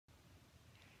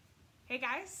Hey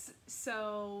guys,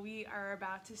 so we are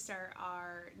about to start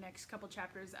our next couple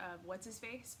chapters of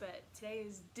Whatshisface, but today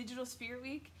is Digital Spirit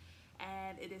Week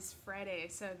and it is Friday,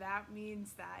 so that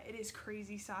means that it is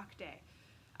Crazy Sock Day.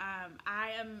 I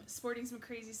am sporting some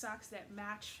crazy socks that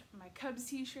match my Cubs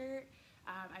t-shirt.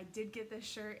 I did get this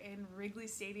shirt in Wrigley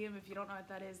Stadium. If you don't know what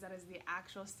that is the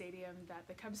actual stadium that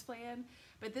the Cubs play in.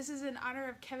 But this is in honor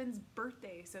of Kevin's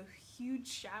birthday, so huge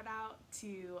shout out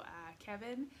to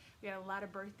Kevin. We had a lot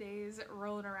of birthdays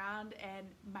rolling around, and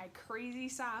my crazy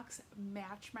socks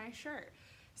match my shirt.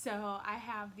 So I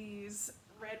have these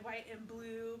red, white, and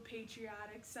blue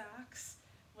patriotic socks.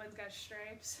 One's got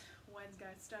stripes, one's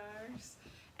got stars,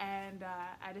 and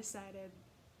I decided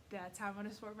that's how I'm going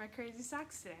to sport my crazy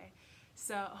socks today.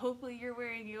 So hopefully you're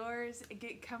wearing yours.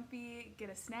 Get comfy,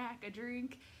 get a snack, a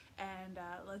drink, and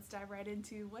let's dive right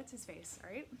into Whatshisface,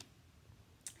 all right?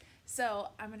 So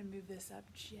I'm going to move this up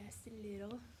just a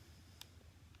little.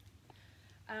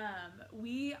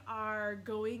 We are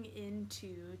going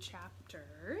into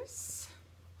chapters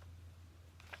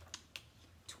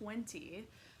 20,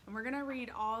 and we're going to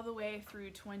read all the way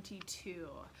through 22.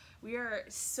 We are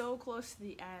so close to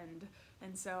the end,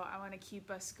 and so I want to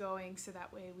keep us going so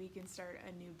that way we can start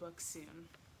a new book soon.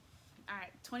 All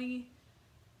right,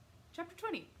 chapter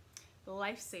 20, The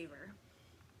Lifesaver.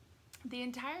 The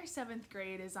entire 7th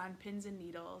grade is on pins and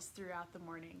needles throughout the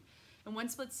morning. In one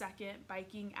split second,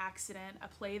 biking accident, a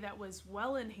play that was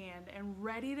well in hand and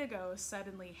ready to go,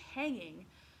 suddenly hanging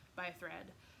by a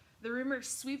thread. The rumors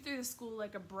sweep through the school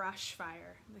like a brush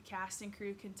fire. The cast and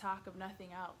crew can talk of nothing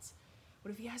else. What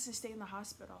if he has to stay in the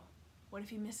hospital? What if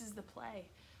he misses the play?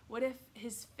 What if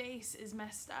his face is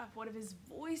messed up? What if his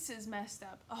voice is messed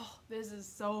up? Oh, this is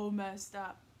so messed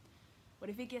up. What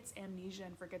if he gets amnesia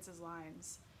and forgets his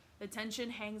lines? The tension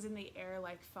hangs in the air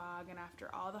like fog, and after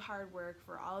all the hard work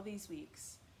for all of these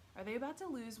weeks, are they about to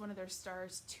lose one of their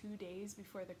stars 2 days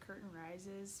before the curtain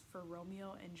rises for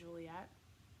Romeo and Juliet?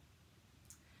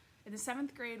 In the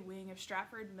 7th grade wing of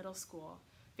Stratford Middle School,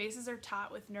 faces are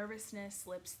taut with nervousness,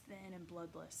 lips thin and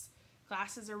bloodless.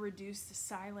 Classes are reduced to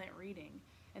silent reading,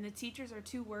 and the teachers are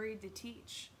too worried to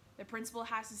teach. The principal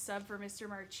has to sub for Mr.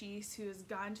 Marchese, who has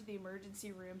gone to the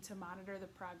emergency room to monitor the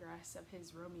progress of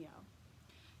his Romeo.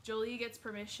 Jolie gets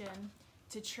permission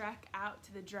to trek out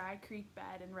to the dry creek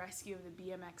bed and rescue of the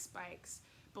BMX bikes,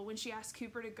 but when she asks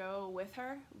Cooper to go with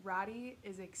her, Roddy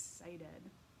is excited.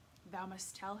 Thou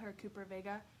must tell her, Cooper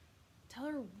Vega. Tell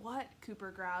her what? Cooper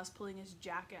growls, pulling his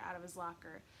jacket out of his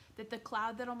locker. That the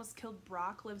cloud that almost killed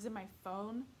Brock lives in my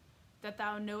phone? That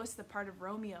thou knowest the part of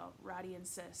Romeo, Roddy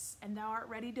insists, and thou art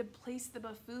ready to place the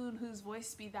buffoon whose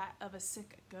voice be that of a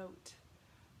sick goat.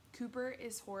 Cooper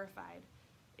is horrified.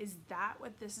 Is that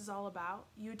what this is all about?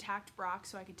 You attacked Brock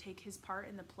so I could take his part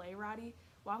in the play, Roddy?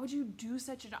 Why would you do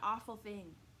such an awful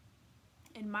thing?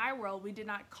 In my world, we did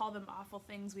not call them awful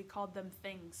things, we called them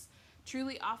things.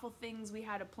 Truly awful things we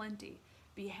had aplenty.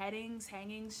 Beheadings,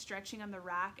 hangings, stretching on the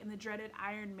rack, and the dreaded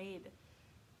Iron Maid.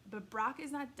 But Brock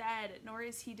is not dead, nor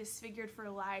is he disfigured for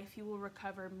life. He will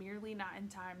recover, merely not in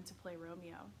time to play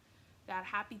Romeo. That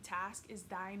happy task is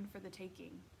thine for the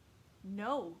taking.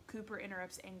 No, Cooper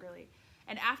interrupts angrily.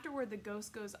 And afterward the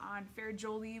ghost goes on, fair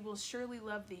Jolie will surely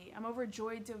love thee. I'm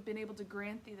overjoyed to have been able to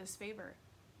grant thee this favor.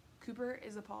 Cooper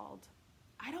is appalled.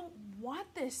 I don't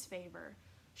want this favor.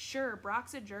 Sure,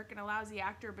 Brock's a jerk and a lousy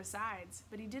actor besides,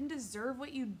 but he didn't deserve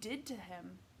what you did to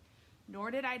him. Nor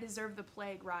did I deserve the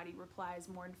plague, Roddy replies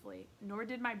mournfully. Nor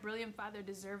did my brilliant father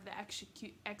deserve the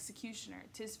executioner.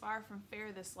 'Tis far from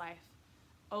fair, this life.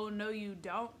 Oh, no, you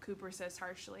don't, Cooper says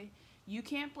harshly. You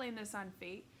can't blame this on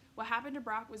fate. What happened to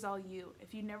Brock was all you.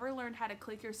 If you never learned how to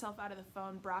click yourself out of the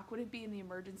phone, Brock wouldn't be in the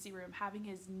emergency room having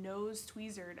his nose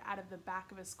tweezered out of the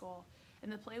back of his skull, and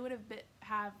the play would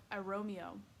have a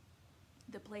Romeo.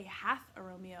 The play hath a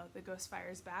Romeo, the ghost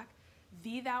fires back.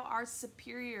 Thee thou art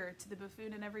superior to the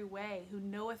buffoon in every way, who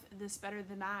knoweth this better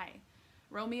than I.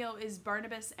 Romeo is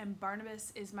Barnabas, and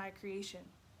Barnabas is my creation.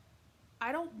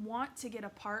 I don't want to get a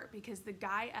part because the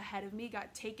guy ahead of me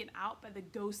got taken out by the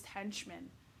ghost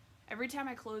henchman. Every time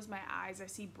I close my eyes, I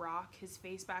see Brock, his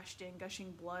face bashed in,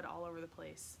 gushing blood all over the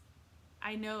place.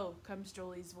 I know, comes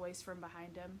Jolie's voice from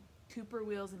behind him. Cooper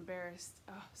wheels embarrassed.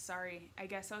 Oh, sorry, I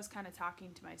guess I was kind of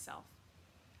talking to myself.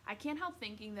 I can't help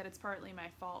thinking that it's partly my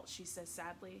fault, she says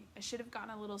sadly. I should have gotten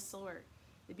a little slower.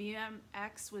 The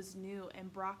BMX was new,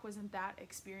 and Brock wasn't that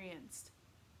experienced.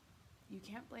 You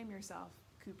can't blame yourself,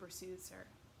 Cooper soothes her.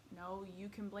 No, you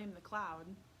can blame the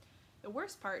cloud. The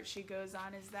worst part, she goes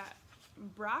on, is that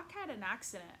Brock had an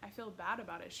accident. I feel bad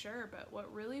about it, sure, but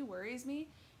what really worries me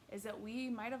is that we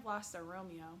might have lost our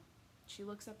Romeo. She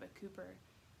looks up at Cooper.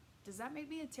 Does that make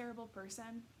me a terrible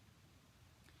person?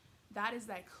 That is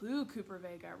thy clue, Cooper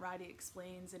Vega, Roddy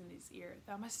explains in his ear.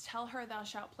 Thou must tell her thou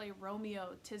shalt play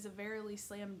Romeo, 'tis a verily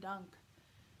slam dunk.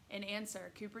 In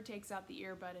answer, Cooper takes out the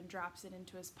earbud and drops it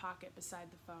into his pocket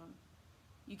beside the phone.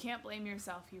 You can't blame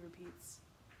yourself, he repeats.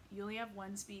 You only have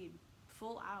one speed,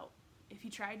 full out. If he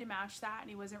tried to match that and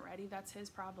he wasn't ready, that's his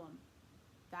problem.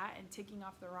 That and ticking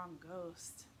off the wrong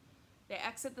ghost. They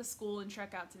exit the school and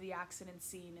trek out to the accident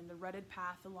scene in the rutted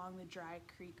path along the dry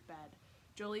creek bed.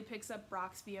 Jolie picks up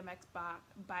Brock's BMX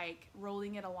bike,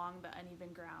 rolling it along the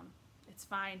uneven ground. It's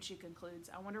fine, she concludes.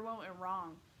 I wonder what went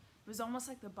wrong. It was almost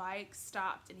like the bike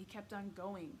stopped and he kept on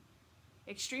going.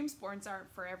 Extreme sports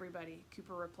aren't for everybody,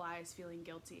 Cooper replies, feeling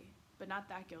guilty. But not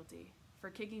that guilty. For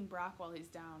kicking Brock while he's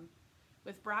down.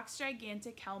 With Brock's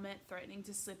gigantic helmet threatening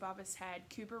to slip off his head,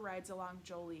 Cooper rides along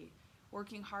Jolie,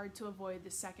 working hard to avoid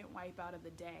the second wipeout of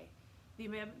the day. The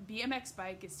BMX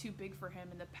bike is too big for him,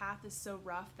 and the path is so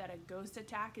rough that a ghost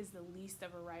attack is the least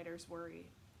of a rider's worry.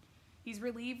 He's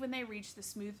relieved when they reach the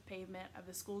smooth pavement of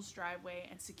the school's driveway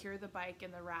and secure the bike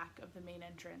in the rack of the main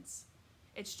entrance.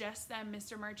 It's just then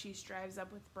Mr. Marchese drives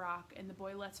up with Brock, and the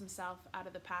boy lets himself out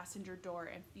of the passenger door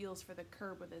and feels for the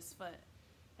curb with his foot.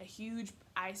 A huge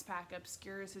ice pack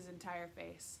obscures his entire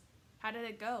face. How did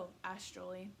it go? Asked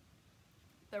Jolie.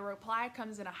 The reply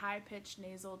comes in a high-pitched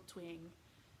nasal twang.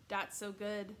 That's so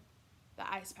good.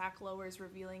 The ice pack lowers,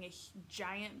 revealing a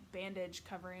giant bandage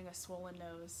covering a swollen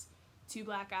nose. Two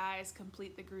black eyes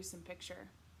complete the gruesome picture.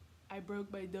 I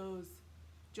broke my nose.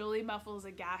 Jolie muffles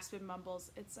a gasp and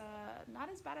mumbles, It's not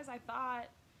as bad as I thought.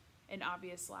 An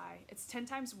obvious lie. It's 10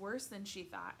 times worse than she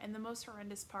thought, and the most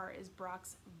horrendous part is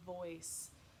Brock's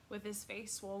voice. With his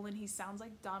face swollen, he sounds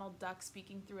like Donald Duck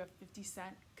speaking through a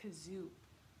 50-cent kazoo.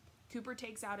 Cooper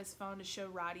takes out his phone to show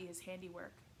Roddy his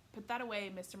handiwork. Put that away,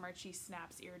 Mr. Marchese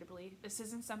snaps irritably. This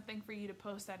isn't something for you to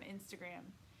post on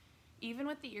Instagram. Even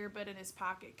with the earbud in his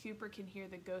pocket, Cooper can hear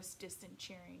the ghost's distant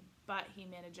cheering. But, he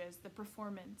manages, the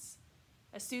performance.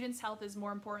 A student's health is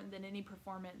more important than any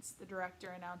performance, the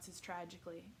director announces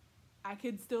tragically. I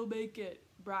can still make it,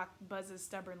 Brock buzzes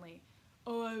stubbornly.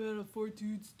 Oh, I'm at a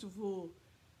fortitude's to full.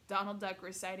 Donald Duck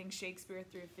reciting Shakespeare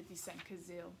through a 50-cent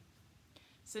kazoo.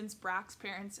 Since Brock's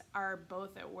parents are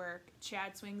both at work,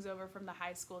 Chad swings over from the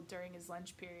high school during his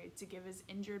lunch period to give his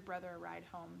injured brother a ride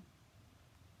home.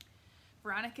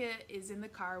 Veronica is in the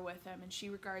car with him, and she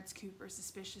regards Cooper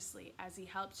suspiciously as he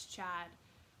helps Chad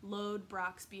load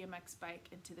Brock's BMX bike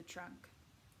into the trunk.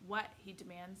 What? He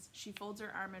demands. She folds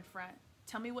her arm in front.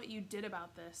 Tell me what you did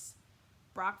about this.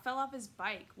 Brock fell off his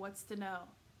bike. What's to know?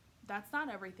 That's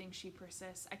not everything, she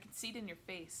persists. I can see it in your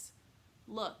face.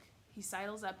 Look. He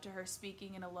sidles up to her,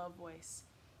 speaking in a low voice.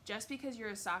 Just because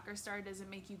you're a soccer star doesn't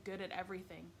make you good at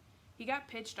everything. He got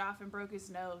pitched off and broke his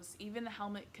nose. Even the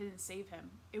helmet couldn't save him.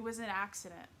 It was an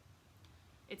accident.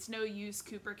 It's no use.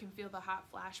 Cooper can feel the hot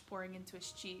flash pouring into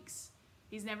his cheeks.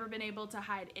 He's never been able to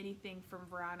hide anything from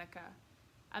Veronica.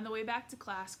 On the way back to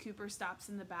class, Cooper stops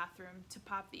in the bathroom to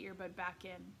pop the earbud back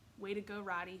in. Way to go,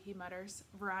 Roddy, he mutters.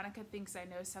 Veronica thinks I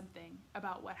know something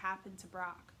about what happened to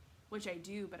Brock. Which I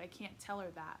do, but I can't tell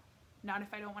her that. Not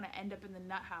if I don't want to end up in the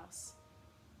nut house.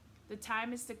 The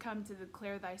time is to come to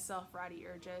declare thyself, Roddy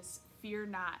urges. Fear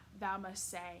not, thou must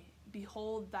say.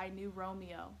 Behold thy new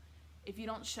Romeo. If you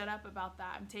don't shut up about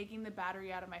that, I'm taking the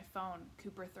battery out of my phone,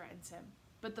 Cooper threatens him.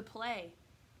 But the play.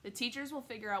 The teachers will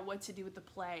figure out what to do with the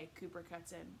play, Cooper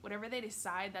cuts in. Whatever they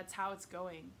decide, that's how it's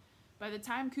going. By the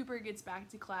time Cooper gets back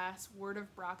to class, word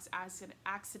of Brock's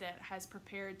accident has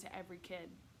spread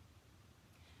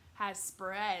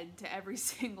to every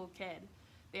single kid.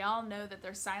 They all know that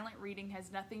their silent reading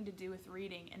has nothing to do with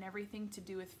reading and everything to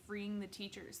do with freeing the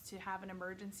teachers to have an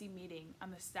emergency meeting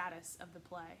on the status of the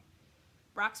play.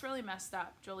 Brock's really messed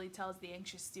up, Jolie tells the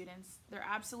anxious students. There's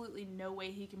absolutely no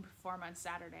way he can perform on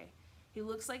Saturday. He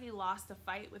looks like he lost a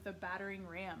fight with a battering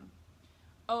ram.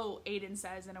 Oh, Aiden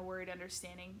says in a worried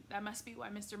understanding. That must be why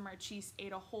Mr. Marchese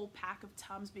ate a whole pack of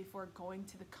Tums before going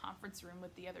to the conference room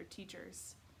with the other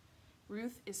teachers.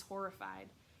 Ruth is horrified.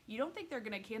 You don't think they're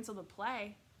going to cancel the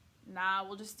play? Nah,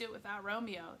 we'll just do it without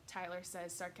Romeo, Tyler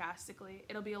says sarcastically.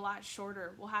 It'll be a lot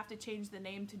shorter. We'll have to change the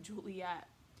name to Juliet.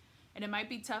 And it might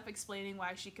be tough explaining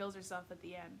why she kills herself at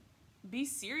the end. Be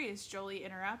serious, Jolie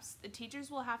interrupts. The teachers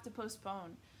will have to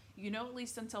postpone. You know, at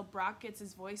least until Brock gets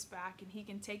his voice back and he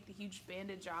can take the huge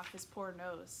bandage off his poor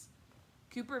nose.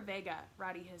 Cooper Vega,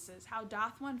 Roddy hisses. How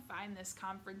doth one find this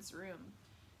conference room?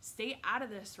 Stay out of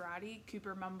this, Roddy,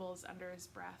 Cooper mumbles under his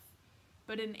breath.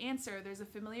 But in answer, there's a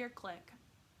familiar click.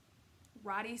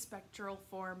 Roddy's spectral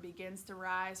form begins to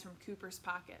rise from Cooper's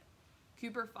pocket.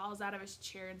 Cooper falls out of his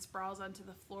chair and sprawls onto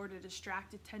the floor to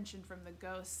distract attention from the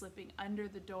ghost slipping under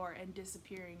the door and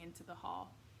disappearing into the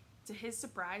hall. To his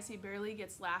surprise, he barely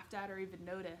gets laughed at or even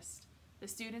noticed. The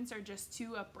students are just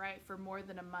too upright for more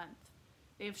than a month.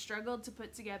 They have struggled to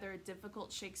put together a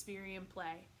difficult Shakespearean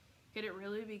play. Could it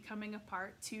really be coming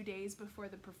apart 2 days before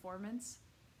the performance?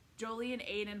 Jolie and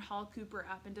Aiden haul Cooper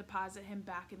up and deposit him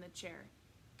back in the chair.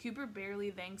 Cooper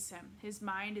barely thanks him. His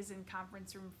mind is in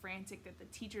conference room, frantic that the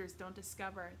teachers don't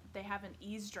discover that they have an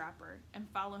eavesdropper and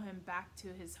follow him back to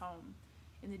his home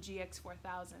in the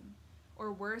GX4000.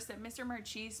 Or worse, that Mr.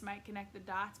 Marchese might connect the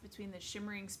dots between the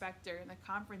shimmering specter in the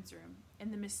conference room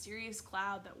and the mysterious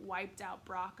cloud that wiped out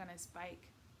Brock on his bike.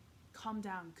 Calm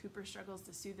down, Cooper struggles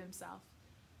to soothe himself.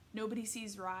 Nobody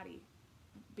sees Roddy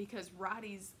because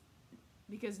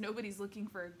nobody's looking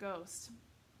for a ghost.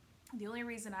 The only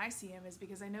reason I see him is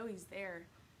because I know he's there.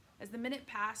 As the minute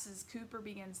passes, Cooper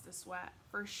begins to sweat.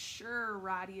 For sure,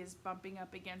 Roddy is bumping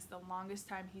up against the longest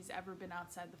time he's ever been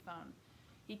outside the phone.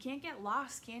 He can't get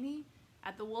lost, can he?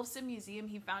 At the Wolfson Museum,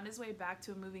 he found his way back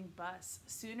to a moving bus.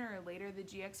 Sooner or later, the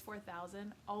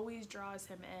GX4000 always draws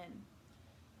him in.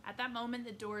 At that moment,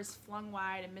 the door is flung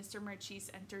wide and Mr.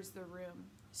 Marchese enters the room.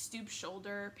 Stooped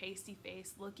shoulder, pasty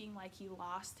face, looking like he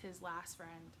lost his last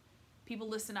friend. People,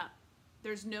 listen up.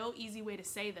 There's no easy way to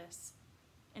say this.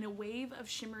 In a wave of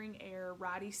shimmering air,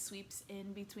 Roddy sweeps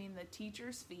in between the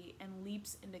teacher's feet and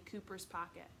leaps into Cooper's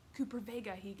pocket. Cooper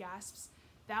Vega, he gasps.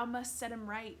 Thou must set him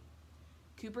right.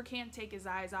 Cooper can't take his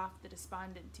eyes off the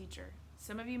despondent teacher.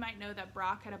 Some of you might know that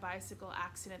Brock had a bicycle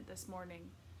accident this morning.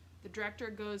 The director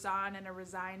goes on in a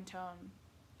resigned tone.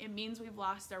 It means we've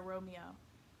lost our Romeo.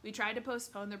 We tried to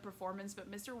postpone the performance, but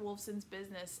Mr. Wolfson's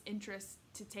business interests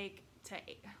take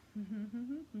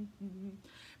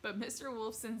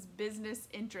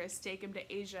him to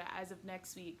Asia as of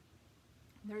next week.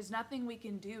 There's nothing we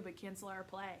can do but cancel our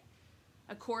play.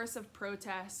 A chorus of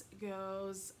protests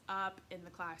goes up in the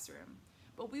classroom.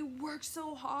 But we worked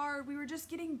so hard. We were just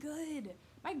getting good.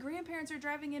 My grandparents are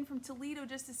driving in from Toledo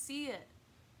just to see it.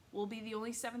 We'll be the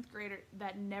only 7th grader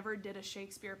that never did a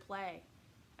Shakespeare play.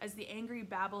 As the angry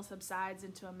babble subsides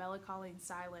into a melancholy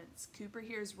silence, Cooper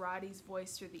hears Roddy's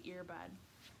voice through the earbud.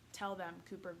 Tell them,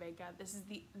 Cooper Vega, this is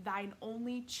thine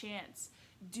only chance.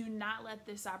 Do not let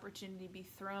this opportunity be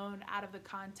thrown out of the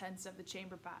contents of the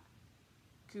chamber pot.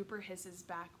 Cooper hisses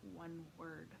back one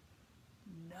word.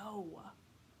 No.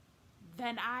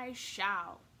 Then I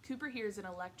shall. Cooper hears an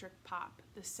electric pop,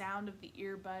 the sound of the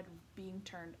earbud being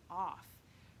turned off.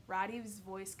 Roddy's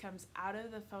voice comes out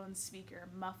of the phone speaker,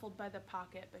 muffled by the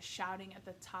pocket, but shouting at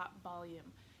the top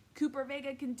volume. Cooper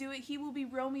Vega can do it. He will be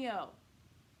Romeo.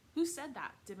 Who said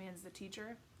that? Demands the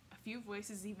teacher. A few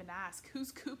voices even ask,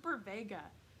 who's Cooper Vega?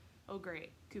 Oh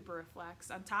great, Cooper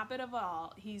reflects. On top of it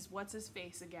all, he's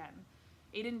Whatshisface again.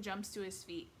 Aiden jumps to his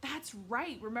feet. That's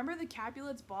right. Remember the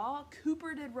Capulets ball?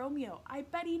 Cooper did Romeo. I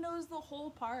bet he knows the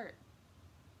whole part.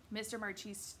 Mr.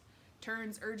 Marchese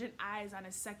turns urgent eyes on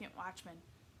his second watchman.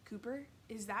 Cooper,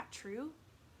 is that true?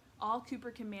 All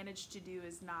Cooper can manage to do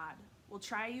is nod. We'll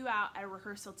try you out at a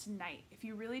rehearsal tonight. If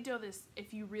you really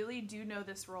do know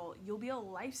this role, you'll be a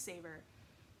lifesaver.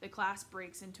 The class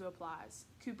breaks into applause.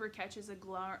 Cooper catches a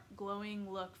glowing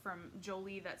look from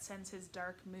Jolie that sends his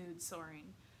dark mood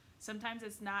soaring. Sometimes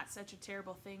it's not such a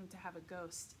terrible thing to have a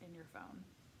ghost in your phone.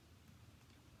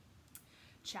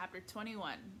 Chapter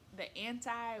 21, The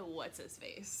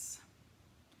Anti-What's-His-Face.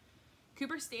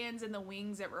 Cooper stands in the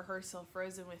wings at rehearsal,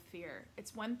 frozen with fear.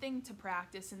 It's one thing to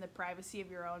practice in the privacy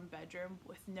of your own bedroom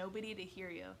with nobody to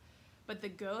hear you, but the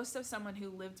ghost of someone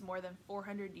who lived more than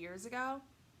 400 years ago,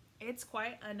 it's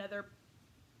quite another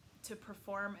to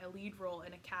perform a lead role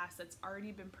in a cast that's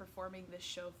already been performing this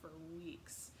show for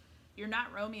weeks. You're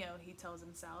not Romeo, he tells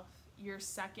himself. You're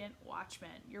second watchman.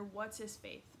 You're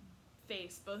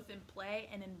What's-His-Face, both in play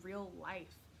and in real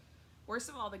life. Worst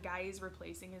of all, the guy he's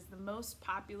replacing is the most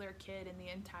popular kid in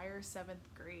the entire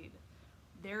 7th grade.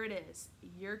 There it is,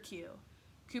 your cue.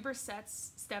 Cooper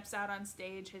steps out on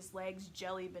stage, his legs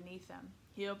jelly beneath him.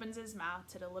 He opens his mouth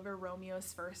to deliver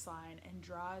Romeo's first line and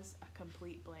draws a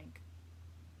complete blank.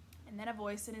 And then a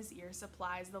voice in his ear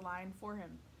supplies the line for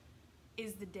him.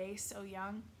 Is the day so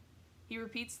young? He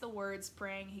repeats the words,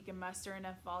 praying he can muster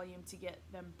enough volume to get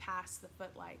them past the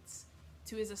footlights.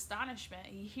 To his astonishment,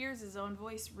 he hears his own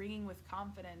voice ringing with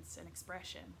confidence and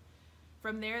expression.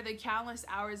 From there, the countless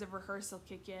hours of rehearsal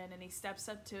kick in, and he steps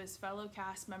up to his fellow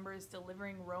cast members,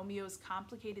 delivering Romeo's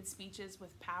complicated speeches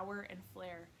with power and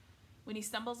flair. When he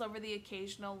stumbles over the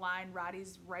occasional line,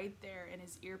 Roddy's right there in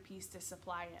his earpiece to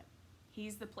supply it.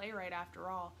 He's the playwright, after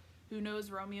all, who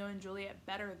knows Romeo and Juliet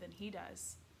better than he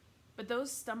does. But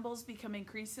those stumbles become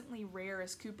increasingly rare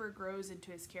as Cooper grows into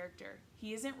his character.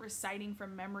 He isn't reciting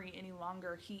from memory any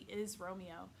longer. He is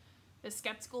Romeo. The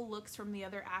skeptical looks from the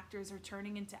other actors are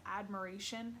turning into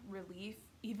admiration, relief,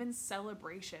 even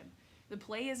celebration. The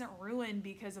play isn't ruined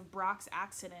because of Brock's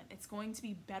accident. It's going to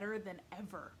be better than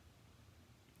ever.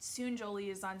 Soon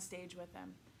Jolie is on stage with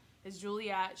them. As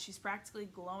Juliet, she's practically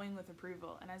glowing with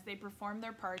approval, and as they perform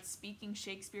their parts, speaking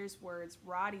Shakespeare's words,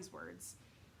 Roddy's words,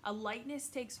 a lightness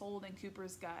takes hold in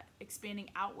Cooper's gut, expanding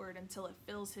outward until it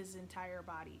fills his entire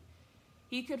body.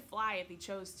 He could fly if he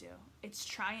chose to. It's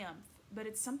triumph, but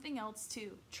it's something else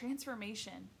too,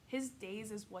 transformation. His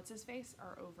days as Whatshisface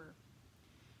are over.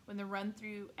 When the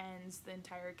run-through ends, the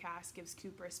entire cast gives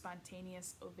Cooper a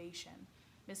spontaneous ovation.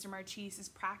 Mr. Marchese is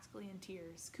practically in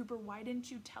tears. "Cooper, why didn't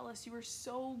you tell us you were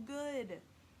so good?"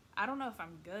 "I don't know if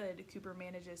I'm good," Cooper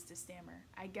manages to stammer.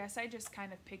 "I guess I just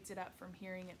kind of picked it up from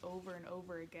hearing it over and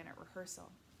over again at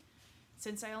rehearsal.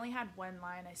 Since I only had one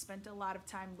line, I spent a lot of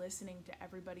time listening to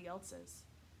everybody else's."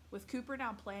 With Cooper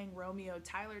now playing Romeo,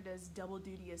 Tyler does double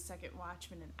duty as second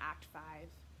watchman in Act 5,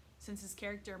 since his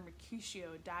character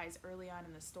Mercutio dies early on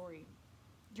in the story.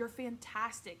 "You're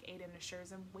fantastic," Aiden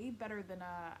assures him, "way better than,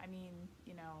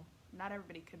 not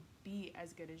everybody could be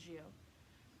as good as you."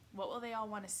 What will they all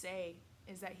want to say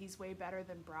is that he's way better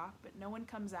than Brock, but no one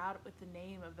comes out with the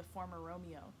name of the former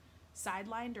Romeo.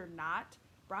 Sidelined or not,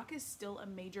 Brock is still a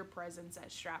major presence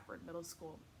at Stratford Middle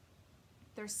School.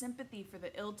 There's sympathy for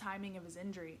the ill timing of his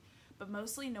injury, but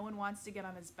mostly no one wants to get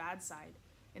on his bad side.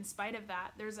 In spite of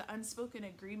that, there's an unspoken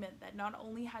agreement that not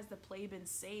only has the play been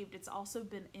saved, it's also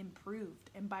been improved,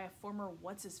 and by a former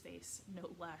Whatshisface,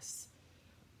 no less.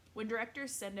 When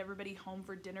directors send everybody home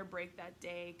for dinner break that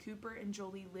day, Cooper and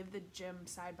Jolie live the gym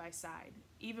side by side.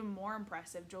 Even more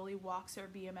impressive, Jolie walks her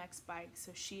BMX bike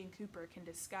so she and Cooper can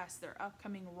discuss their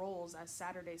upcoming roles as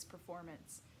Saturday's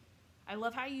performance. "I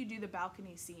love how you do the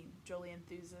balcony scene," Jolie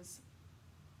enthuses.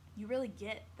 "You really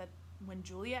get that when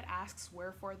Juliet asks,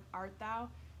 'Wherefore art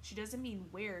thou?' she doesn't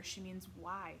mean where, she means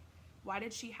why. Why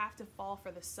did she have to fall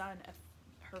for the son of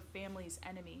her family's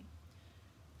enemy?"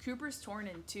 Cooper's torn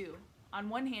in two. On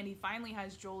one hand, he finally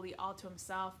has Jolie all to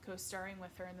himself, co-starring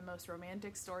with her in the most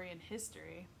romantic story in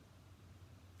history.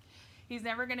 He's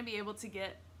never going to be able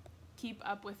to keep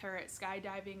up with her at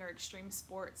skydiving or extreme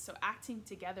sports, so acting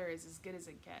together is as good as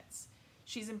it gets.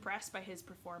 She's impressed by his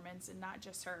performance, and not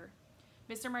just her.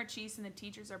 Mr. Marchese and the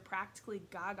teachers are practically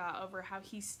gaga over how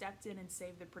he stepped in and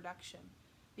saved the production.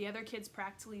 The other kids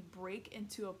practically break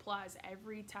into applause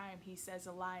every time he says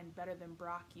a line better than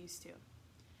Brock used to.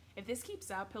 If this keeps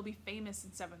up, he'll be famous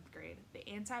in 7th grade. The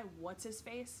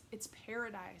anti-Whatshisface? It's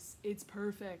paradise. It's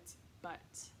perfect.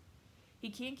 But he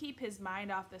can't keep his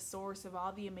mind off the source of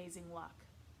all the amazing luck.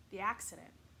 The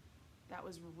accident. That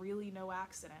was really no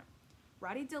accident.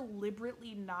 Roddy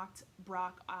deliberately knocked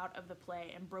Brock out of the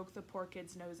play and broke the poor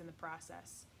kid's nose in the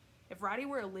process. If Roddy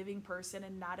were a living person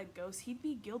and not a ghost, he'd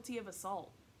be guilty of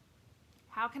assault.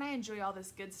 How can I enjoy all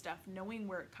this good stuff knowing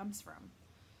where it comes from?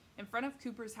 In front of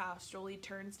Cooper's house, Jolie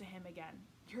turns to him again.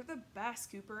 "You're the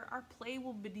best, Cooper. Our play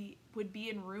would be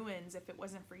in ruins if it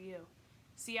wasn't for you."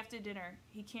 See you after dinner.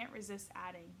 He can't resist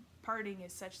adding, "Parting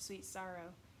is such sweet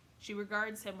sorrow." She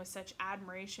regards him with such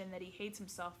admiration that he hates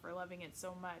himself for loving it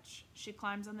so much. She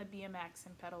climbs on the BMX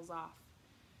and pedals off.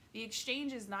 The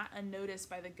exchange is not unnoticed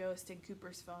by the ghost in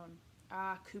Cooper's phone.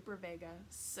 "Ah, Cooper Vega,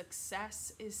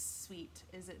 success is sweet,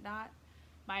 is it not?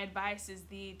 My advice is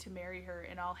thee to marry her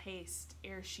in all haste,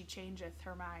 ere she changeth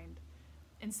her mind."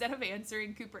 Instead of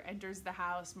answering, Cooper enters the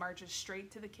house, marches straight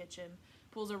to the kitchen,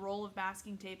 pulls a roll of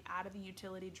masking tape out of the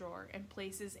utility drawer, and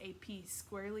places a piece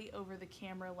squarely over the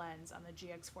camera lens on the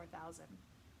GX4000.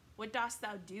 "What dost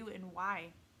thou do, and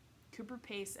why?" Cooper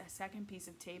pastes a second piece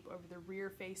of tape over the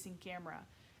rear-facing camera,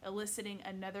 eliciting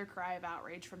another cry of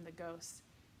outrage from the ghost.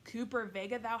 "Cooper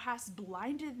Vega, thou hast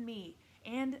blinded me!"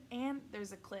 And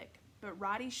there's a click, but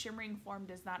Roddy's shimmering form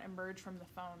does not emerge from the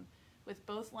phone. With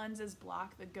both lenses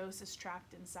blocked, the ghost is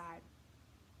trapped inside.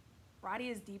 Roddy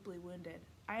is deeply wounded.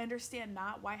 "I understand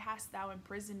not, why hast thou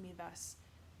imprisoned me thus?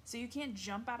 So you can't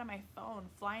jump out of my phone,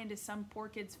 fly into some poor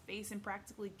kid's face, and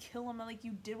practically kill him like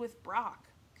you did with Brock,"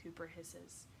 Cooper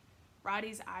hisses.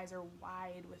 Roddy's eyes are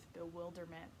wide with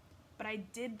bewilderment. "But I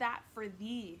did that for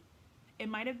thee. It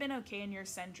might have been okay in your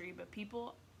century, but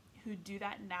people who do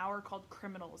that now are called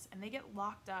criminals, and they get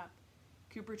locked up."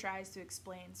 Cooper tries to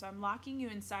explain. "So I'm locking you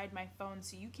inside my phone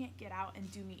so you can't get out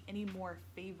and do me any more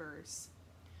favors.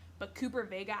 But Cooper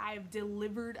Vega, I have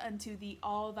delivered unto thee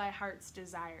all thy heart's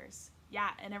desires."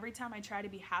 Yeah, and every time I try to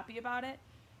be happy about it,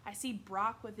 I see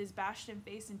Brock with his bashed-in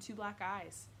face and 2 black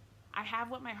eyes. I have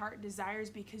what my heart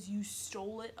desires because you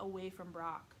stole it away from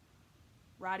Brock.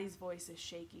 Roddy's voice is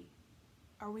shaky.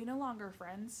 "Are we no longer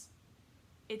friends?"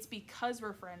 It's because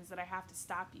we're friends that I have to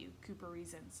stop you, Cooper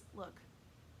reasons. Look,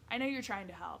 I know you're trying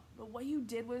to help, but what you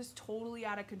did was totally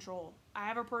out of control. I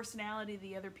have a personality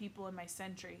the other people in my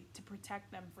century to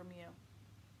protect them from you.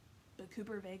 But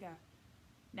Cooper Vega,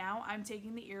 now I'm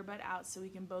taking the earbud out so we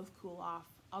can both cool off.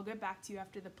 I'll get back to you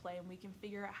after the play and we can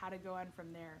figure out how to go on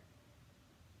from there.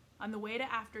 On the way to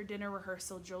after dinner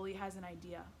rehearsal, Jolie has an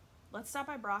idea. Let's stop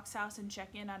by Brock's house and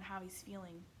check in on how he's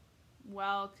feeling.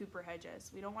 Well, Cooper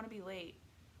hedges, we don't want to be late.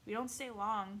 We don't stay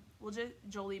long.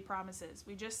 Jolie promises.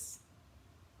 We just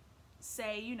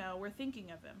say, we're thinking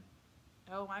of him.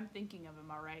 Oh, I'm thinking of him,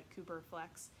 all right, Cooper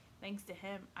reflects. Thanks to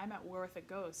him, I'm at war with a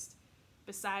ghost.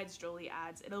 Besides, Jolie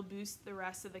adds, it'll boost the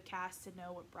rest of the cast to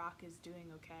know what Brock is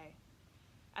doing okay.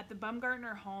 At the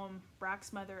Bumgartner home,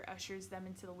 Brock's mother ushers them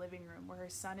into the living room where her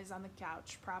son is on the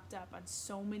couch, propped up on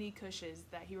so many cushions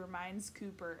that he reminds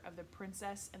Cooper of the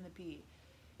Princess and the Pea.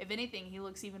 If anything, he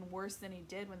looks even worse than he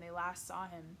did when they last saw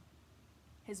him.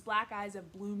 His black eyes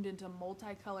have bloomed into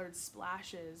multicolored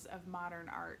splashes of modern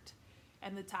art,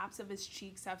 and the tops of his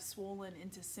cheeks have swollen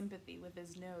into sympathy with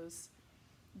his nose.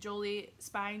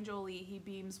 Spying Jolie, he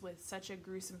beams with such a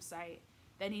gruesome sight.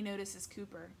 Then he notices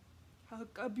Cooper. How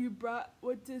come you brought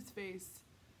Whatshisface?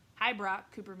 Hi,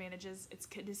 Brock, Cooper manages. It's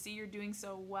good to see you're doing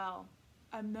so well.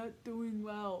 I'm not doing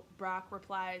well, Brock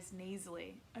replies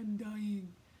nasally. I'm dying.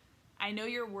 I know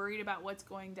you're worried about what's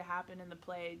going to happen in the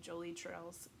play, Jolie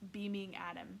trills, beaming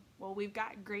at him. Well, we've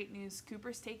got great news.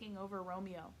 Cooper's taking over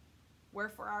Romeo.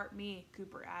 Wherefore art me,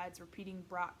 Cooper adds, repeating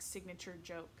Brock's signature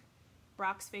joke.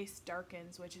 Brock's face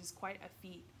darkens, which is quite a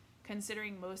feat,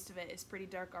 considering most of it is pretty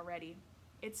dark already.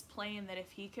 It's plain that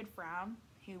if he could frown,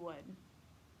 he would.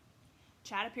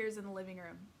 Chad appears in the living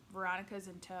room. Veronica's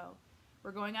in tow.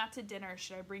 We're going out to dinner.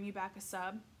 Should I bring you back a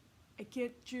sub? I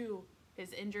can't chew,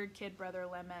 his injured kid brother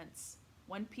laments.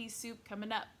 One-piece soup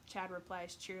coming up, Chad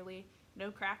replies cheerily.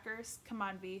 No crackers? Come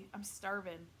on, V. I'm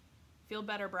starving. Feel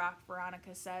better, Brock,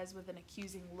 Veronica says with an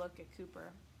accusing look at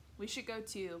Cooper. We should go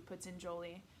too, puts in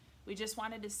Jolie. We just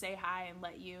wanted to say hi and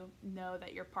let you know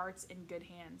that your part's in good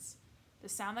hands. The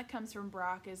sound that comes from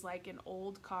Brock is like an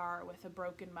old car with a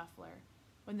broken muffler.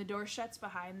 When the door shuts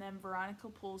behind them, Veronica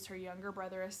pulls her younger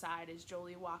brother aside as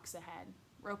Jolie walks ahead.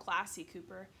 Real classy,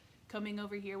 Cooper. Coming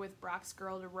over here with Brock's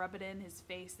girl to rub it in his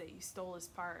face that you stole his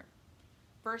part.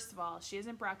 First of all, she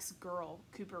isn't Brock's girl,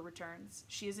 Cooper returns.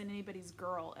 She isn't anybody's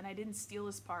girl, and I didn't steal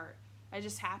his part. I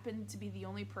just happened to be the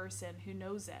only person who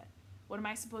knows it. What am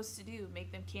I supposed to do?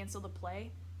 Make them cancel the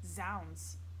play?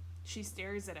 Zounds. She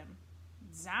stares at him.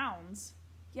 Zounds?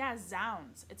 Yeah,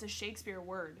 zounds. It's a Shakespeare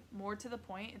word. More to the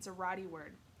point, it's a Roddy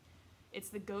word. It's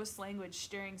the ghost language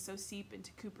staring so deep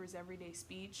into Cooper's everyday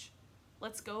speech.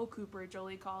 Let's go, Cooper,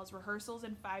 Jolie calls. Rehearsals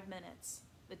in 5 minutes.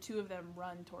 The two of them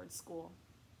run towards school.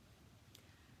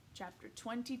 Chapter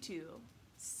 22,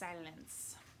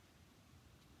 Silence.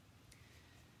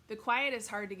 The quiet is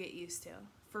hard to get used to.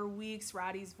 For weeks,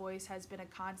 Roddy's voice has been a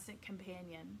constant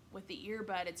companion. With the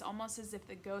earbud, it's almost as if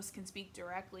the ghost can speak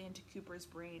directly into Cooper's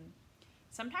brain.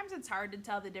 Sometimes it's hard to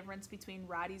tell the difference between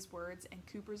Roddy's words and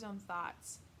Cooper's own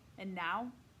thoughts. And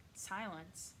now,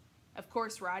 silence. Of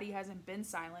course, Roddy hasn't been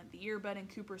silent. The earbud in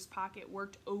Cooper's pocket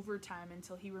worked overtime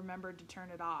until he remembered to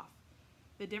turn it off.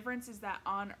 The difference is that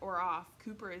on or off,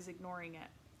 Cooper is ignoring it.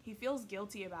 He feels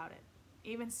guilty about it.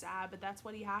 Even sad, but that's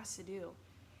what he has to do.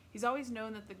 He's always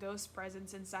known that the ghost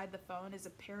presence inside the phone is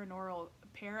a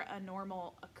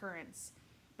paranormal occurrence.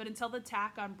 But until the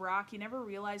attack on Brock, he never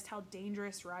realized how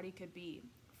dangerous Roddy could be.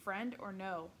 Friend or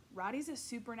no, Roddy's a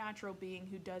supernatural being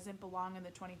who doesn't belong in the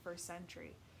 21st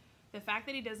century. The fact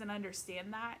that he doesn't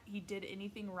understand that he did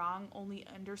anything wrong only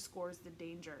underscores the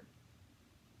danger.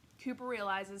 Cooper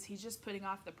realizes he's just putting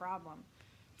off the problem.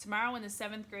 Tomorrow when the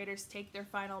 7th graders take their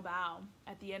final bow,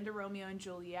 at the end of Romeo and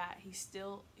Juliet,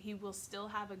 he will still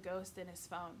have a ghost in his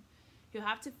phone. He'll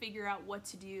have to figure out what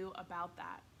to do about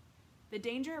that. The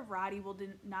danger of Roddy will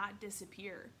not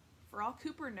disappear. For all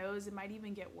Cooper knows, it might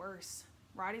even get worse.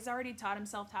 Roddy's already taught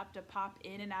himself how to pop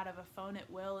in and out of a phone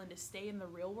at will and to stay in the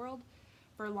real world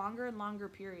for longer and longer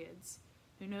periods.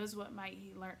 Who knows what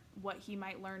he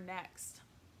might learn next.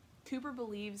 Cooper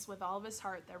believes with all of his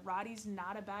heart that Roddy's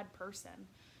not a bad person,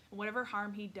 and whatever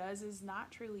harm he does is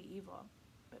not truly evil.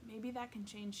 But maybe that can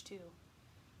change too.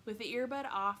 With the earbud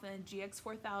off and the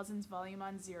GX4000's volume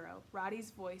on 0, Roddy's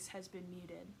voice has been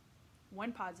muted.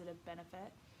 One positive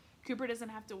benefit, Cooper doesn't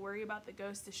have to worry about the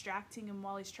ghost distracting him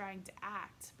while he's trying to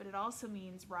act, but it also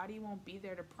means Roddy won't be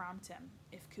there to prompt him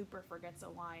if Cooper forgets a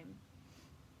line.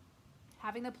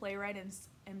 Having the playwright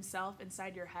himself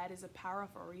inside your head is a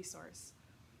powerful resource.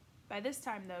 By this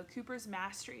time, though, Cooper's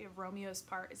mastery of Romeo's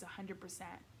part is 100%.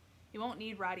 He won't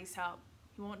need Roddy's help.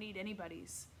 He won't need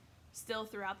anybody's. Still,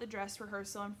 throughout the dress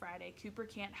rehearsal on Friday, Cooper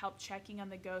can't help checking on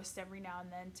the ghost every now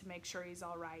and then to make sure he's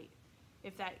all right.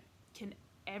 If that can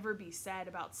ever be said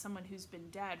about someone who's been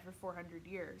dead for 400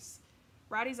 years.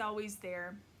 Roddy's always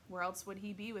there. Where else would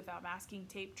he be without masking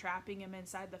tape trapping him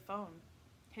inside the phone?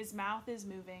 His mouth is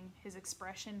moving, his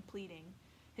expression pleading.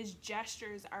 His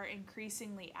gestures are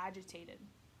increasingly agitated.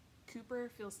 Cooper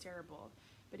feels terrible,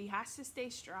 but he has to stay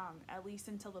strong, at least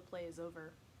until the play is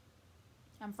over.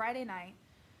 On Friday night,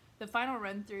 the final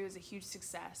run-through is a huge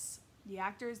success. The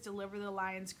actors deliver the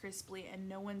lines crisply, and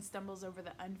no one stumbles over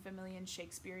the unfamiliar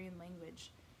Shakespearean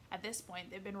language. At this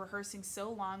point, they've been rehearsing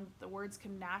so long that the words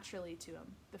come naturally to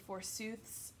them. The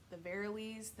forsooths, the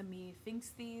verilies, the methinks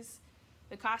these.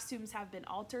 The costumes have been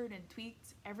altered and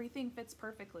tweaked. Everything fits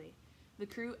perfectly. The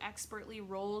crew expertly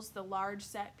rolls the large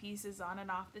set pieces on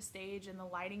and off the stage, and the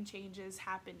lighting changes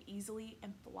happen easily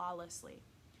and flawlessly.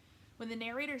 When the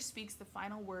narrator speaks the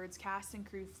final words, cast and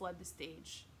crew flood the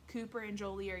stage. Cooper and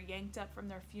Jolie are yanked up from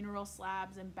their funeral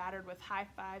slabs and battered with high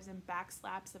fives and back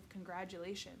slaps of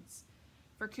congratulations.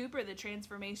 For Cooper, the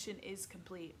transformation is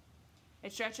complete.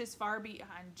 It stretches far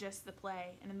beyond just the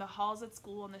play, and in the halls at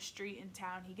school, on the street, in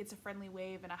town, he gets a friendly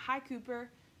wave and a "Hi,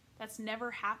 Cooper" that's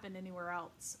never happened anywhere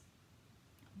else.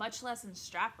 Much less in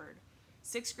Stratford.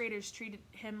 6th graders treated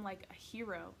him like a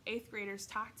hero. 8th graders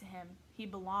talk to him. He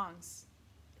belongs.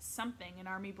 Something an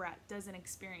army brat doesn't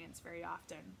experience very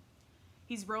often.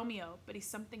 He's Romeo, but he's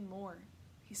something more.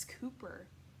 He's Cooper.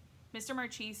 Mr.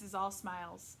 Marchese is all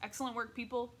smiles. Excellent work,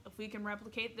 people. If we can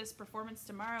replicate this performance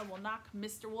tomorrow, we'll knock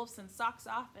Mr. Wolfson's socks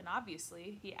off, and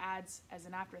obviously, he adds as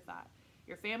an afterthought,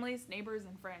 your families, neighbors,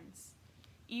 and friends.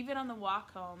 Even on the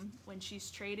walk home, when she's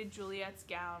traded Juliet's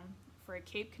gown for a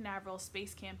Cape Canaveral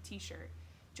Space Camp t-shirt,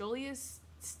 Jolie is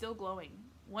still glowing.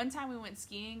 One time we went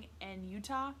skiing in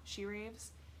Utah, she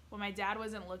raves, when my dad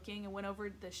wasn't looking and went over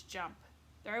this jump.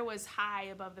 There I was high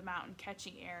above the mountain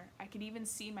catching air. I could even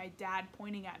see my dad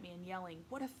pointing at me and yelling,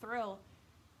 "What a thrill!"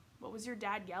 "What was your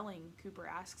dad yelling?" Cooper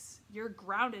asks. "You're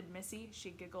grounded, Missy,"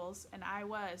 she giggles, and I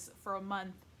was for a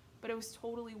month, but it was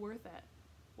totally worth it.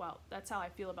 Well, that's how I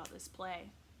feel about this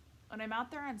play. When I'm out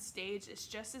there on stage, it's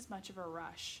just as much of a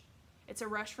rush. It's a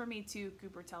rush for me too,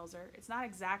 Cooper tells her. It's not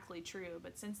exactly true,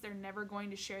 but since they're never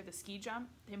going to share the ski jump,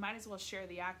 they might as well share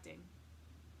the acting.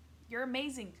 "You're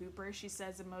amazing, Cooper," she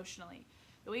says emotionally.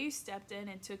 "The way you stepped in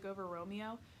and took over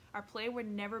Romeo, our play would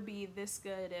never be this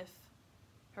good if..."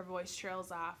 Her voice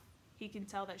trails off. He can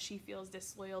tell that she feels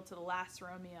disloyal to the last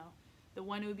Romeo, the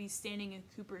one who would be standing in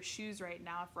Cooper's shoes right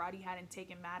now if Roddy hadn't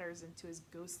taken matters into his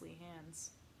ghostly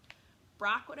hands.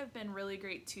 "Brock would have been really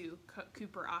great too,"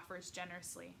 Cooper offers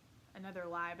generously. Another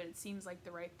lie, but it seems like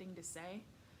the right thing to say.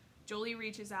 Jolie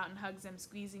reaches out and hugs him,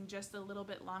 squeezing just a little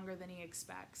bit longer than he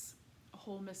expects. A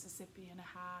whole Mississippi and a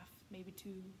half, maybe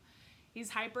 2.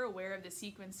 He's hyper aware of the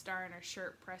sequin star in her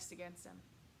shirt pressed against him.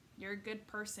 "You're a good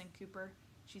person, Cooper,"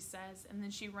 she says, and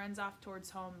then she runs off towards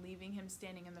home, leaving him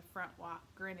standing in the front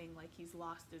walk, grinning like he's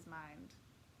lost his mind.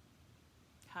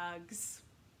 Hugs.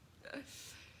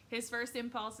 His first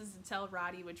impulse is to tell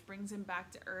Roddy, which brings him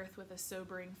back to earth with a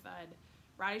sobering thud.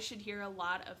 Roddy should hear a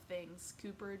lot of things.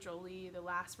 Cooper, Jolie, the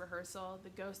last rehearsal. The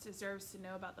ghost deserves to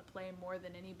know about the play more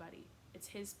than anybody. It's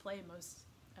his play, most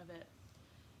of it.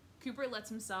 Cooper lets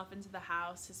himself into the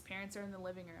house. His parents are in the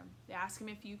living room. They ask him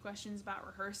a few questions about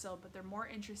rehearsal, but they're more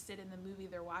interested in the movie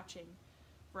they're watching.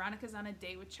 Veronica's on a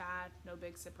date with Chad. No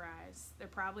big surprise. They're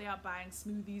probably out buying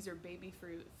smoothies or baby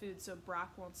food so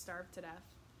Brock won't starve to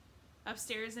death.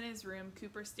 Upstairs in his room,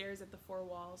 Cooper stares at the 4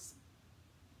 walls.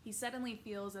 He suddenly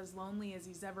feels as lonely as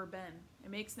he's ever been.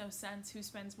 It makes no sense who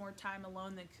spends more time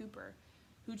alone than Cooper,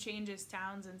 who changes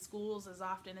towns and schools as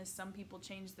often as some people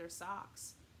change their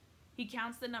socks. He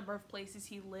counts the number of places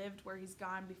he lived where he's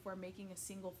gone before making a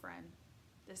single friend.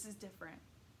 This is different.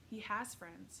 He has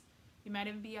friends. He might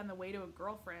even be on the way to a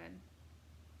girlfriend.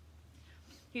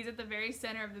 He's at the very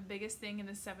center of the biggest thing in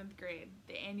the 7th grade,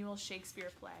 the annual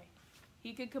Shakespeare play.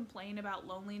 He could complain about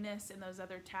loneliness in those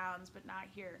other towns, but not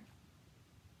here.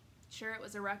 Sure, it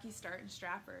was a rocky start in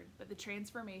Stratford, but the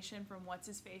transformation from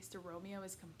Whatshisface to Romeo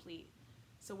is complete.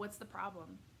 So what's the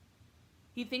problem?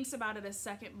 He thinks about it a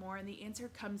second more, and the answer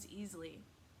comes easily.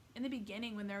 In the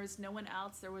beginning, when there was no one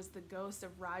else, there was the ghost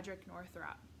of Roderick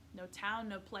Northrop. No town,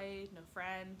 no play, no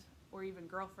friend, or even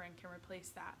girlfriend can replace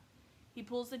that. He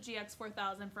pulls the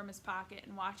GX4000 from his pocket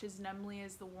and watches numbly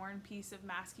as the worn piece of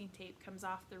masking tape comes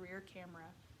off the rear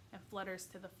camera and flutters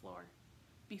to the floor.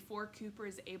 Before Cooper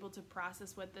is able to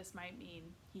process what this might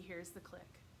mean, he hears the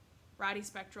click. Roddy's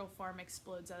spectral form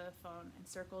explodes out of the phone and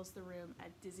circles the room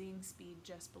at dizzying speed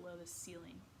just below the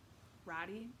ceiling.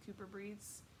 "Roddy?" Cooper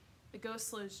breathes. The ghost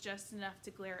slows just enough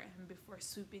to glare at him before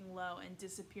swooping low and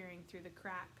disappearing through the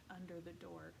crack under the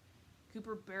door.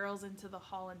 Cooper barrels into the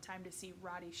hall in time to see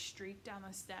Roddy streak down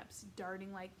the steps,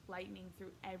 darting like lightning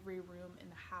through every room in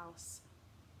the house.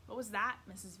 "What was that?"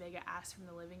 Mrs. Vega asked from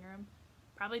the living room.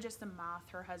 "Probably just a moth,"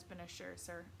 her husband assures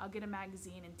her. "I'll get a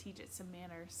magazine and teach it some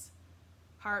manners."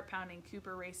 Heart-pounding,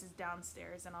 Cooper races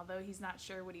downstairs, and although he's not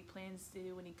sure what he plans to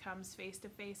do when he comes face to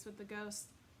face with the ghost,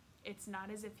 it's not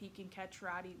as if he can catch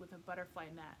Roddy with a butterfly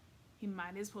net. He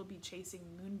might as well be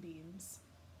chasing moonbeams.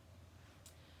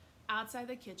 Outside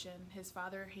the kitchen, his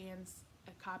father hands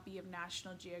a copy of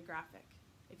National Geographic.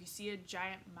 "If you see a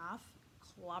giant moth,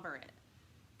 clobber it."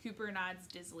 Cooper nods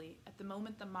dizzily. At the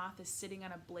moment, the moth is sitting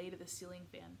on a blade of the ceiling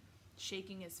fan,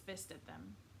 shaking his fist at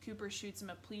them. Cooper shoots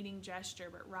him a pleading gesture,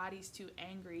 but Roddy's too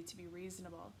angry to be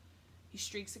reasonable. He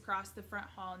streaks across the front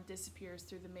hall and disappears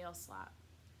through the mail slot.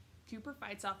 Cooper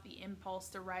fights off the impulse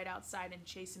to ride outside and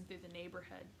chase him through the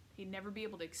neighborhood. He'd never be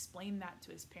able to explain that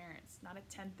to his parents, not at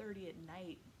 10:30 at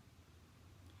night.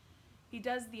 He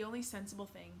does the only sensible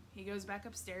thing. He goes back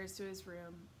upstairs to his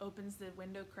room, opens the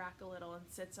window crack a little,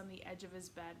 and sits on the edge of his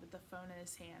bed with the phone in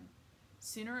his hand.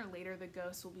 Sooner or later, the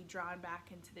ghost will be drawn back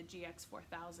into the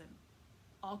GX4000.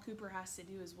 All Cooper has to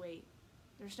do is wait.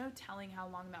 There's no telling how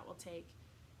long that will take.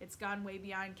 It's gone way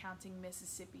beyond counting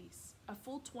Mississippi's. A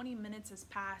full 20 minutes has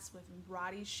passed with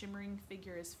Roddy's shimmering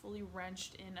figure is fully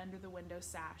wrenched in under the window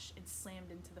sash and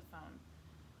slammed into the phone.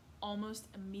 Almost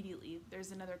immediately,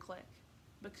 there's another click.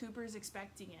 But Cooper's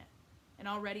expecting it, and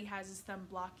already has his thumb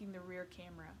blocking the rear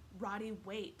camera. "Roddy,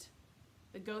 wait!"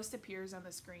 The ghost appears on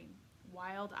the screen,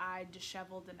 wild-eyed,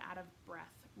 disheveled, and out of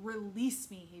breath. "Release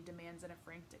me," he demands in a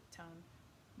frantic tone.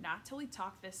 "Not till we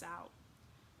talk this out."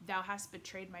 "Thou hast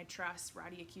betrayed my trust,"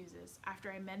 Roddy accuses,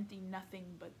 "after I meant thee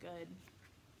nothing but good."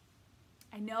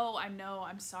 I know,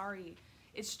 I'm sorry.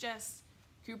 It's just,"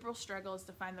 Cooper struggles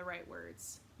to find the right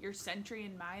words. "Your century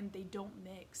and mine, they don't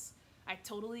mix. I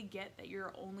totally get that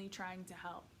you're only trying to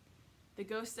help." The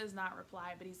ghost does not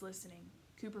reply, but he's listening.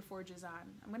 Cooper forges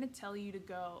on. "I'm going to tell you to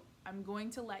go. I'm going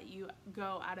to let you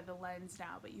go out of the lens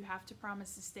now, but you have to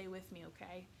promise to stay with me,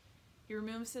 okay?" He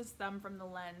removes his thumb from the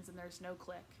lens, and there's no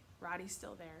click. Roddy's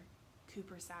still there.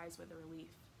 Cooper sighs with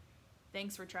relief.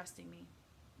 "Thanks for trusting me.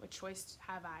 What choice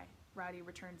have I?" Roddy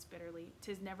returns bitterly.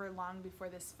 "'Tis never long before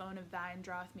this phone of thine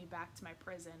draweth me back to my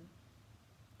prison."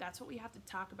 "That's what we have to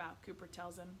talk about," Cooper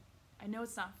tells him. "I know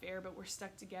it's not fair, but we're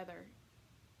stuck together.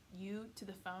 You to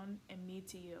the phone, and me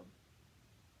to you."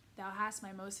 "Thou hast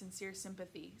my most sincere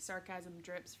sympathy," sarcasm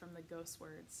drips from the ghost's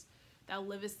words. "Thou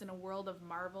livest in a world of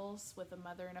marvels, with a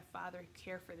mother and a father who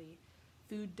care for thee.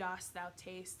 Food dost thou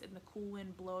taste, and the cool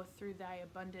wind bloweth through thy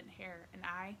abundant hair. And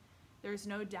I, there is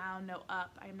no down, no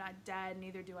up. I am not dead,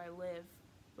 neither do I live.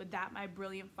 Would that my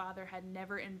brilliant father had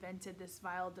never invented this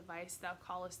vile device thou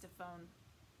callest a phone."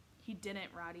 "He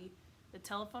didn't, Roddy. The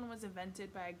telephone was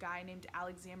invented by a guy named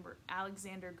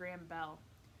Alexander Graham Bell."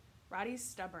 Roddy's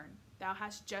stubborn. "Thou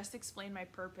hast just explained my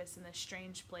purpose in this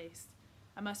strange place.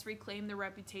 I must reclaim the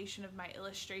reputation of my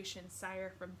illustration,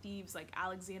 sire, from thieves like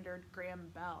Alexander Graham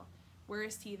Bell. Where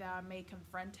is he that I may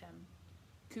confront him?"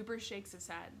 Cooper shakes his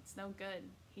head. "It's no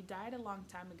good. He died a long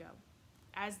time ago."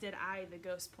 "As did I," the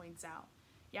ghost points out.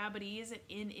 "Yeah, but he isn't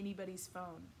in anybody's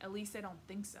phone. At least I don't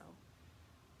think so."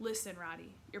 "Listen,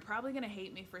 Roddy, you're probably going to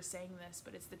hate me for saying this,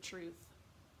 but it's the truth.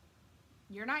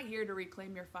 You're not here to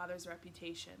reclaim your father's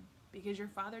reputation, because your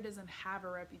father doesn't have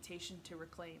a reputation to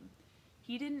reclaim.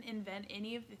 He didn't invent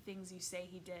any of the things you say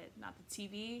he did. Not the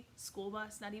TV, school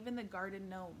bus, not even the garden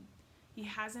gnome. He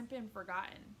hasn't been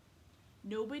forgotten.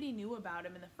 Nobody knew about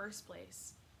him in the first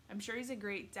place. I'm sure he's a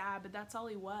great dad, but that's all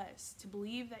he was. To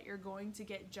believe that you're going to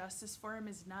get justice for him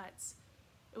is nuts.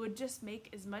 It would just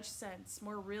make as much sense,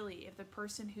 more really, if the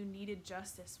person who needed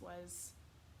justice was..."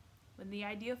 When the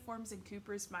idea forms in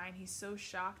Cooper's mind, he's so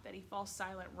shocked that he falls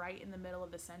silent right in the middle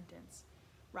of the sentence.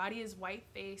 Roddy is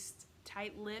white-faced,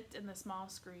 tight-lipped in the small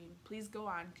screen. "Please go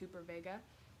on, Cooper Vega.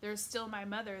 There is still my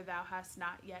mother thou hast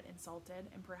not yet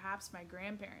insulted, and perhaps my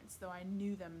grandparents, though I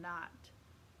knew them not."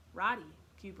 "Roddy,"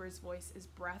 Cooper's voice is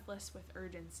breathless with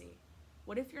urgency.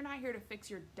 "What if you're not here to fix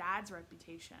your dad's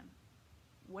reputation?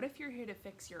 What if you're here to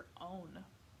fix your own?"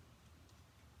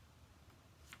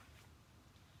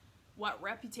 "What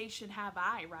reputation have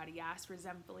I?" Roddy asked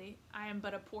resentfully. "I am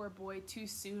but a poor boy, too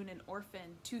soon an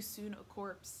orphan, too soon a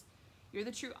corpse." "You're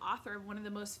the true author of one of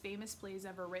the most famous plays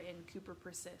ever written," Cooper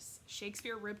persists.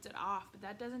 "Shakespeare ripped it off, but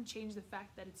that doesn't change the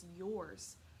fact that it's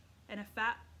yours. And a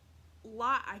fat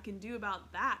lot I can do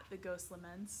about that," the ghost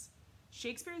laments.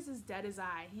 "Shakespeare is as dead as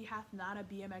I. He hath not a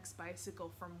BMX bicycle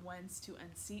from whence to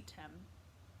unseat him."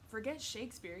 "Forget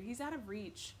Shakespeare. He's out of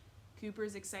reach."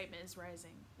 Cooper's excitement is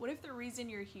rising. What if the reason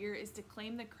you're here is to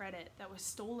claim the credit that was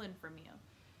stolen from you?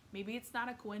 Maybe it's not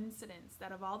a coincidence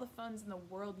that of all the phones in the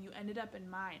world you ended up in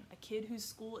mine, a kid whose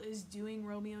school is doing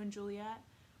Romeo and Juliet?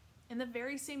 In the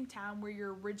very same town where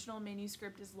your original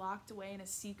manuscript is locked away in a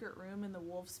secret room in the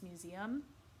Wolf's Museum?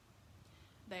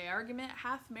 Thy argument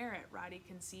hath merit, Roddy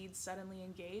concedes, suddenly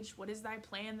engaged. What is thy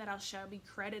plan that I shall be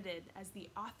credited as the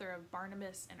author of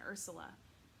Barnabas and Ursula?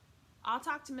 I'll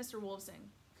talk to Mr. Wolfson,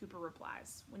 Cooper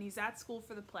replies. When he's at school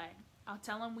for the play, I'll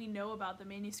tell him we know about the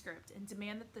manuscript and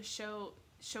demand that the show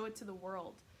it to the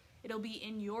world. It'll be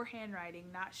in your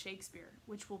handwriting, not Shakespeare,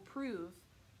 which will prove...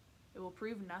 It will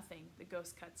prove nothing, the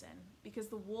ghost cuts in, because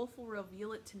the wolf will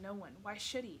reveal it to no one. Why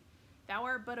should he? Thou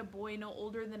art but a boy no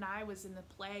older than I was when the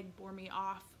plague bore me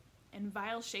off, and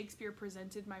vile Shakespeare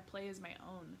presented my play as my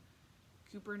own.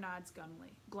 Cooper nods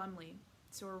glumly.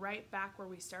 So we're right back where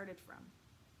we started from.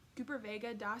 Cooper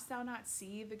Vega, dost thou not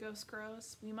see, the ghost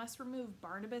crows? We must remove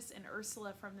Barnabas and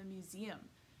Ursula from the museum.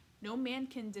 No man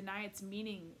can deny its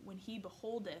meaning when he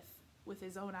beholdeth with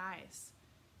his own eyes.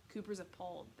 Cooper's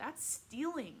appalled. That's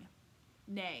stealing.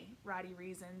 Nay, Roddy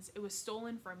reasons, it was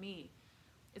stolen from me.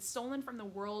 It's stolen from the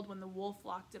world when the wolf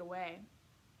locked it away.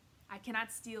 I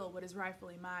cannot steal what is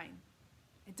rightfully mine.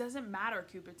 It doesn't matter,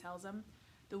 Cooper tells him.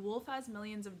 The wolf has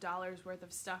millions of dollars worth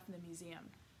of stuff in the museum.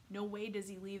 No way does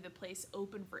he leave the place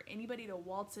open for anybody to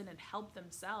waltz in and help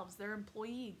themselves. They're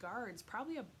employee guards,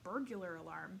 probably a burglar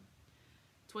alarm.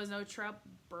 'Twas no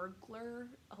burglar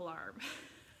alarm.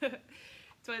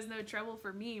 'Twas no trouble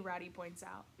for me, Roddy points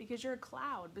out, because you're a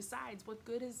cloud. Besides, what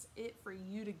good is it for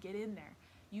you to get in there?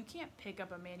 You can't pick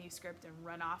up a manuscript and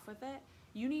run off with it.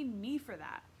 You need me for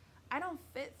that. I don't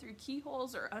fit through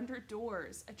keyholes or under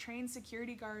doors. A trained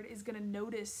security guard is going to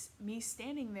notice me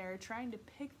standing there trying to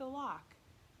pick the lock.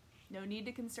 No need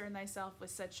to concern thyself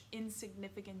with such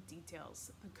insignificant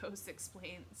details, the ghost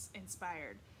explains,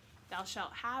 inspired. Thou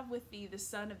shalt have with thee the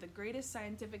son of the greatest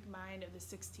scientific mind of the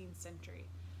 16th century.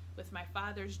 With my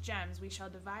father's gems, we shall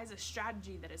devise a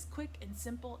strategy that is quick and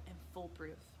simple and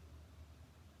foolproof.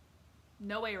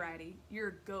 No way, Roddy. You're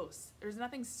a ghost. There's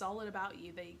nothing solid about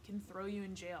you that can throw you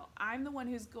in jail. I'm the one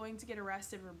who's going to get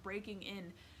arrested for breaking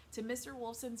in to Mr.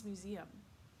 Wolfson's museum.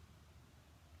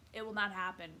 It will not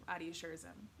happen, Roddy assures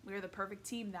him. We are the perfect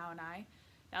team, thou and I.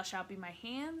 Thou shalt be my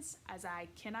hands, as I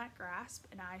cannot grasp,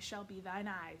 and I shall be thine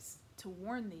eyes, to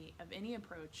warn thee of any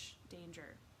approach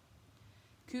danger.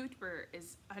 Cooper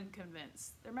is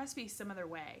unconvinced. There must be some other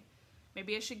way.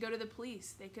 Maybe I should go to the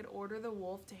police. They could order the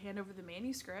wolf to hand over the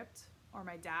manuscript. Or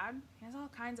my dad. He has all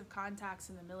kinds of contacts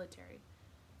in the military.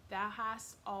 Thou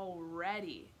hast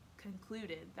already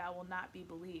concluded thou will not be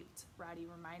believed, Roddy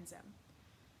reminds him.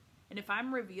 And if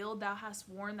I'm revealed, thou hast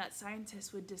warned that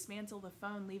scientists would dismantle the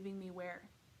phone, leaving me where?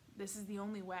 This is the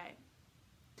only way.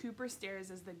 Cooper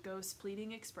stares as the ghost's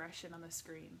pleading expression on the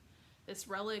screen. This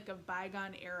relic of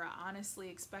bygone era honestly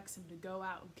expects him to go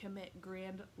out and commit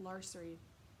grand larceny.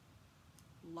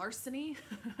 Larceny?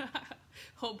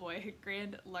 Oh boy,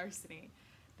 grand larceny.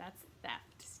 That's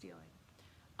theft, stealing.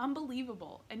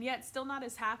 Unbelievable, and yet still not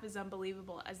as half as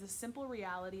unbelievable as the simple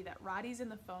reality that Roddy's in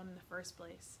the phone in the first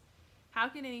place. How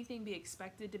can anything be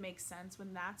expected to make sense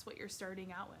when that's what you're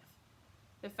starting out with?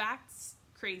 The facts,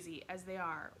 crazy as they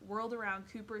are, whirled around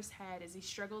Cooper's head as he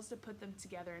struggles to put them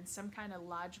together in some kind of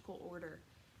logical order.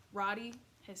 Roddy,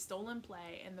 his stolen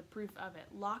play, and the proof of it,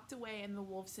 locked away in the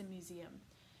Wolfson Museum.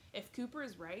 If Cooper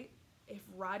is right, if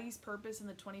Roddy's purpose in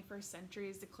the 21st century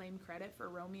is to claim credit for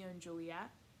Romeo and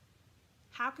Juliet,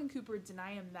 how can Cooper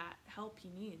deny him that help he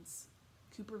needs?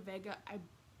 Cooper Vega, I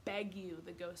beg you,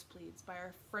 the ghost pleads, by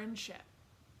our friendship.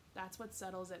 That's what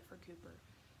settles it for Cooper.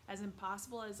 As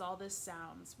impossible as all this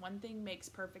sounds, one thing makes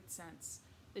perfect sense.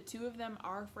 The two of them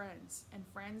are friends, and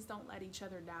friends don't let each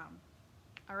other down.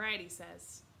 All right, he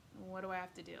says. What do I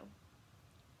have to do?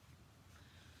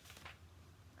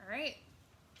 All right.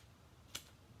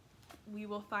 We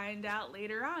will find out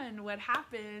later on what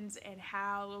happens and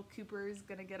how Cooper is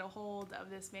going to get a hold of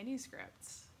this manuscript.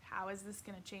 How is this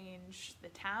going to change the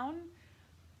town?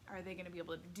 Are they going to be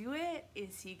able to do it?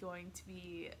 Is he going to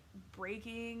be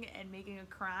breaking and making a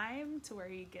crime to where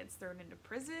he gets thrown into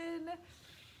prison?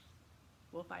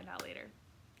 We'll find out later.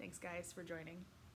 Thanks, guys, for joining.